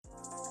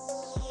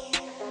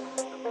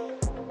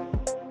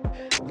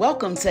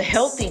Welcome to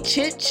Healthy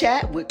Chit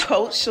Chat with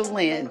Coach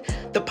Shalyn,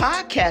 the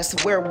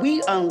podcast where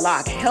we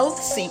unlock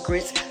health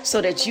secrets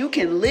so that you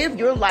can live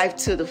your life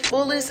to the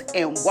fullest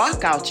and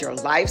walk out your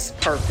life's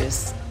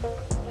purpose.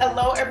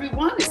 Hello,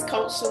 everyone. It's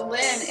Coach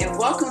Shalyn, and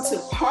welcome to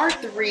part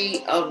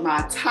 3 of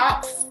my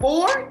top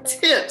 4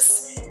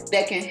 tips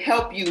that can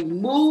help you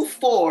move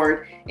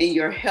forward in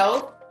your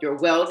health, your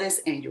wellness,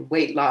 and your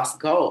weight loss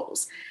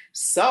goals.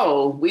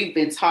 So we've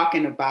been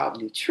talking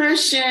about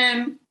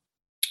nutrition.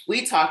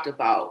 We talked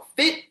about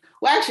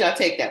I'll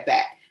take that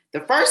back.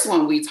 The first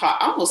one I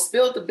almost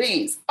spilled the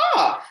beans.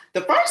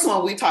 The first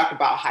one we talked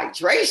about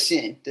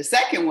hydration. The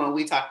second one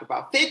we talked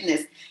about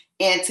fitness.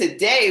 And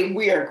today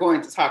we are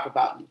going to talk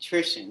about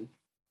nutrition.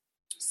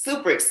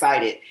 Super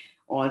excited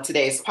on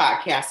today's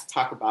podcast to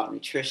talk about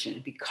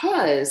nutrition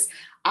because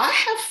I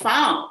have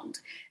found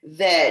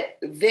that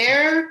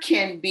there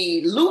can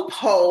be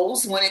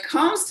loopholes when it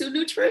comes to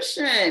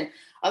nutrition.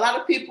 A lot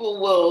of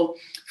people will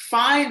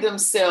find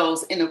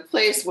themselves in a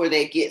place where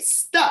they get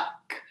stuck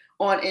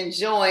on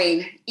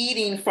enjoying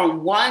eating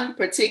from one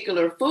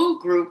particular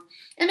food group,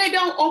 and they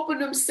don't open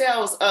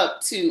themselves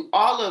up to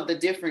all of the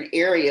different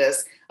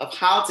areas of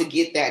how to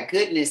get that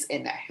goodness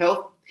and that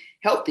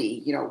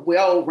healthy,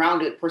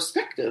 well-rounded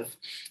perspective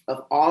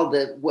of all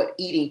what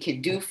eating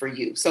can do for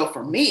you. So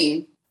for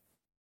me,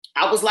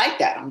 I was like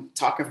that. I'm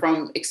talking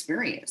from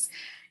experience.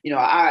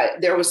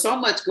 There was so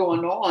much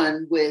going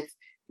on with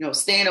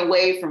staying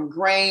away from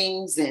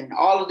grains and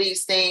all of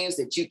these things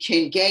that you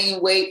can gain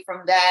weight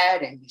from that.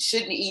 And you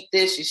shouldn't eat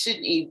this, you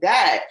shouldn't eat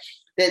that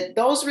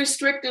those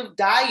restrictive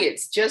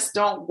diets just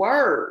don't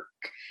work.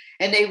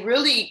 And they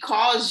really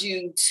cause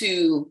you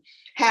to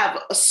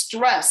have a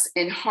stress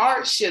and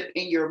hardship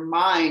in your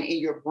mind, in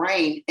your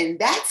brain. And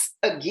that's,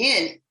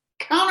 again,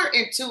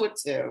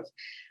 counterintuitive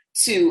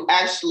to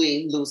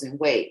actually losing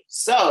weight.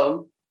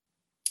 So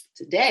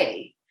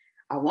today,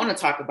 I want to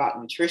talk about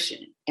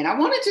nutrition, and I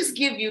want to just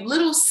give you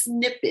little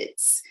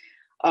snippets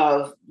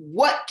of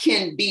what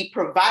can be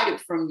provided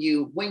from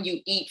you when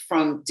you eat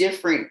from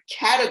different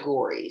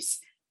categories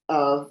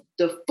of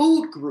the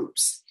food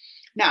groups.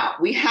 Now,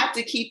 we have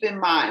to keep in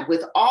mind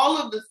with all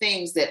of the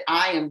things that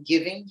I am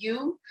giving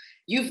you,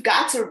 you've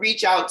got to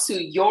reach out to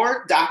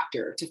your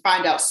doctor to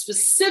find out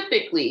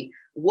specifically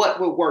what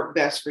will work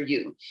best for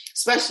you,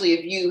 especially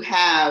if you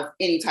have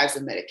any types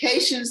of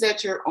medications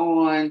that you're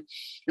on,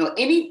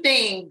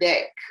 anything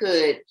that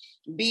could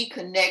be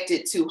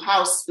connected to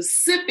how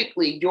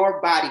specifically your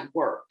body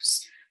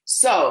works.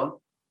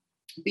 So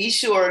be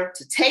sure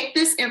to take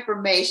this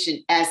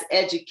information as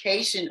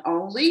education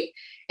only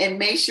and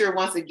make sure,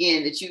 once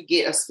again, that you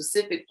get a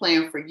specific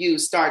plan for you,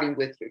 starting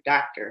with your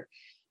doctor.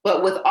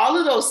 But with all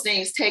of those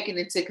things taken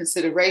into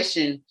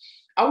consideration,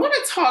 I want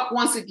to talk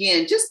once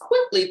again, just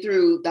quickly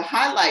through the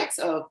highlights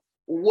of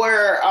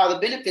where are the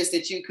benefits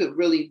that you could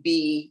really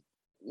be,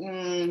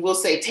 we'll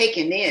say,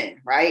 taken in,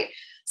 right?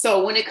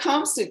 So when it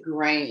comes to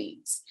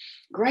grains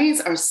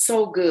are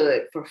so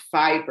good for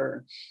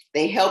fiber.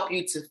 They help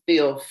you to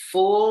feel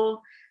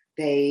full.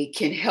 They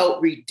can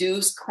help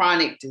reduce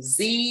chronic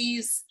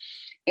disease,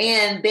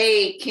 and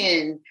they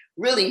can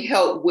really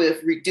help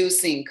with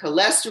reducing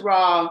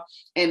cholesterol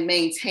and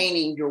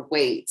maintaining your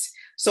weight.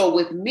 So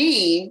with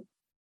me,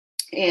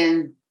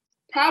 and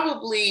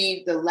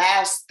probably the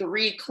last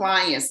 3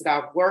 clients that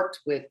I've worked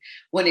with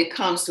when it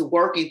comes to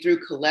working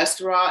through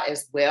cholesterol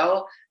as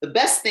well, the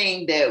best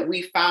thing that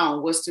we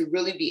found was to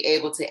really be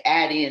able to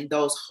add in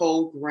those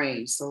whole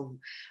grains. So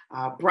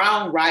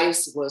brown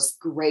rice was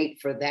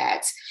great for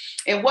that.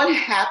 And what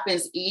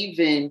happens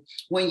even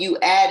when you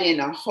add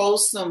in a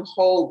wholesome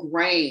whole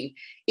grain,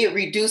 it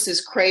reduces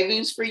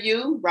cravings for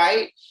you,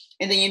 right?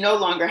 And then you no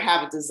longer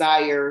have a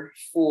desire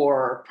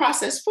for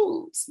processed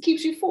foods. It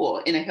keeps you full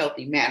in a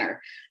healthy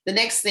manner. The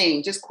next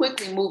thing, just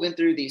quickly moving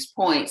through these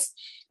points,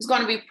 is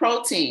going to be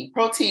protein.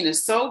 Protein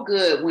is so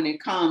good when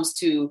it comes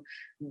to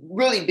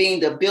really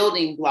being the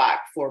building block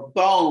for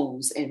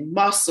bones and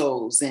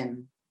muscles,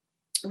 and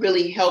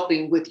really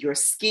helping with your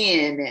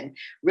skin, and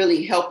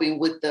really helping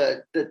with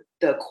the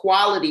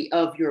quality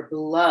of your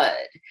blood.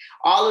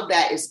 All of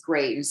that is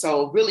great. And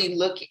so really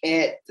look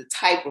at the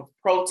type of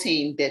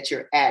protein that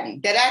you're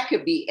adding. That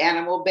could be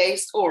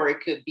animal-based or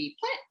it could be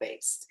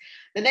plant-based.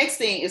 The next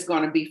thing is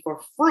going to be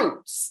for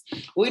fruits.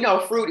 We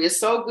know fruit is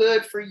so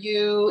good for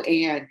you,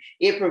 and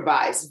it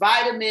provides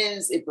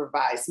vitamins, it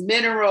provides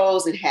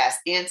minerals, it has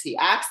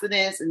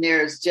antioxidants, and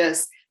there's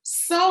just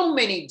so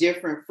many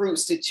different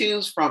fruits to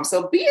choose from.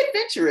 So be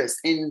adventurous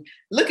and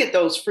look at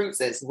those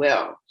fruits as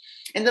well.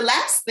 And the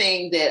last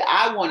thing that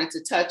I wanted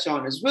to touch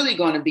on is really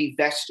going to be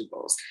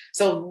vegetables.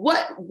 So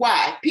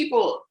why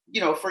people,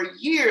 for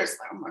years,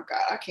 oh my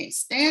God, I can't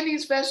stand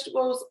these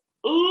vegetables.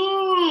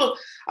 Ooh,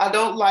 I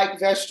don't like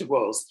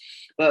vegetables.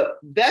 But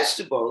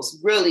vegetables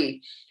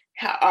really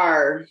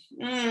are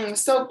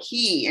so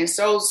key and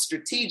so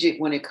strategic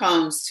when it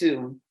comes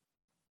to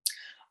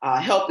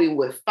helping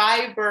with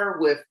fiber,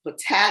 with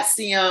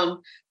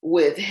potassium,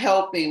 with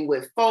helping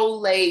with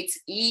folate,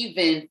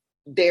 even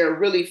they're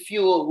really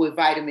fueled with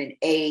vitamin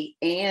A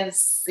and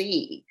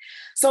C.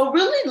 So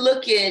really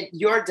look at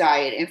your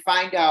diet and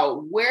find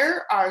out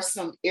where are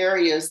some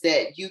areas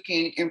that you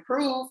can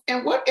improve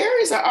and what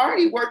areas are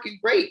already working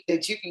great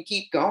that you can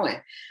keep going.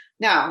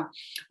 Now,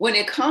 when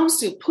it comes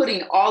to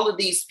putting all of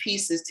these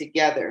pieces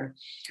together,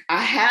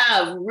 I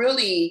have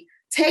really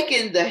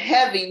taken the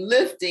heavy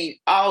lifting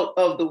out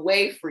of the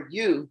way for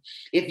you.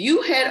 If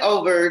you head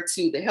over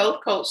to the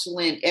Health Coach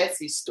Shalyn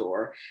Etsy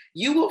store,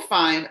 you will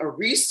find a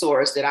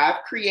resource that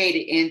I've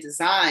created and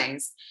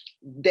designed.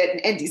 I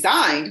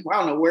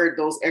don't know where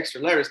those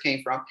extra letters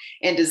came from,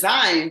 and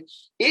designed.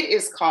 It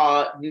is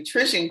called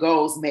Nutrition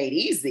Goals Made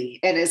Easy,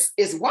 and it's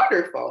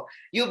wonderful.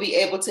 You'll be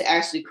able to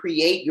actually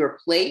create your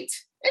plate,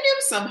 and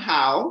if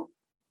somehow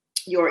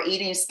your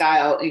eating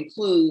style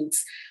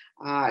includes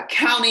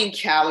counting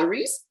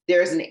calories,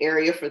 there's an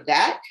area for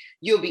that.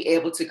 You'll be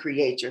able to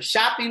create your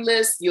shopping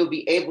list. You'll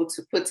be able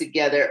to put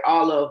together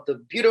all of the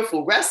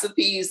beautiful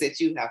recipes that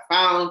you have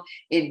found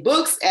in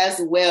books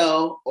as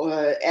well,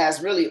 or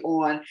as really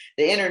on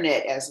the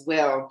internet as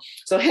well.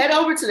 So head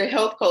over to the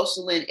Health Coach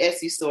Shalyn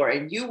Etsy store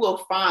and you will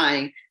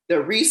find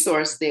the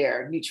resource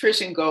there,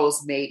 Nutrition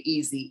Goals Made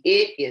Easy.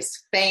 It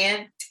is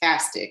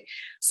fantastic.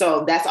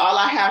 So that's all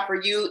I have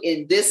for you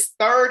in this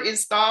third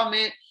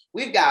installment.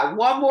 We've got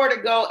one more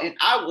to go, and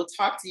I will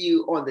talk to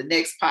you on the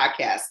next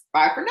podcast.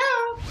 Bye for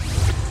now.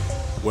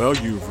 Well,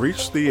 you've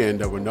reached the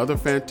end of another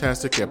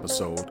fantastic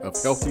episode of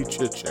Healthy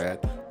Chit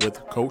Chat with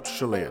Coach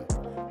Shalyn.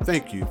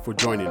 Thank you for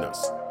joining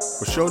us.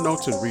 For show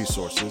notes and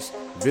resources,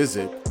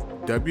 visit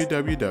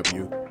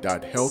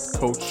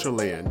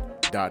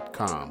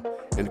www.healthcoachshalyn.com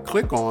and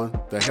click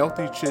on the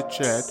Healthy Chit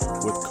Chat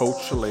with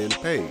Coach Shalyn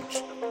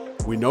page.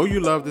 We know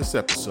you love this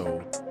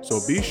episode, so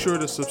be sure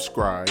to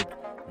subscribe,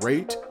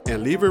 rate,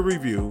 and leave a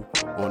review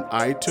on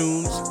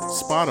iTunes,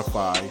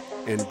 Spotify,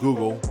 and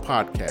Google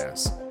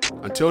Podcasts.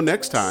 Until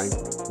next time,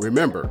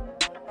 remember,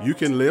 you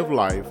can live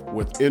life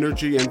with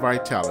energy and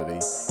vitality,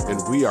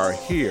 and we are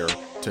here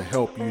to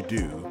help you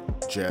do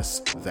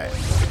just that.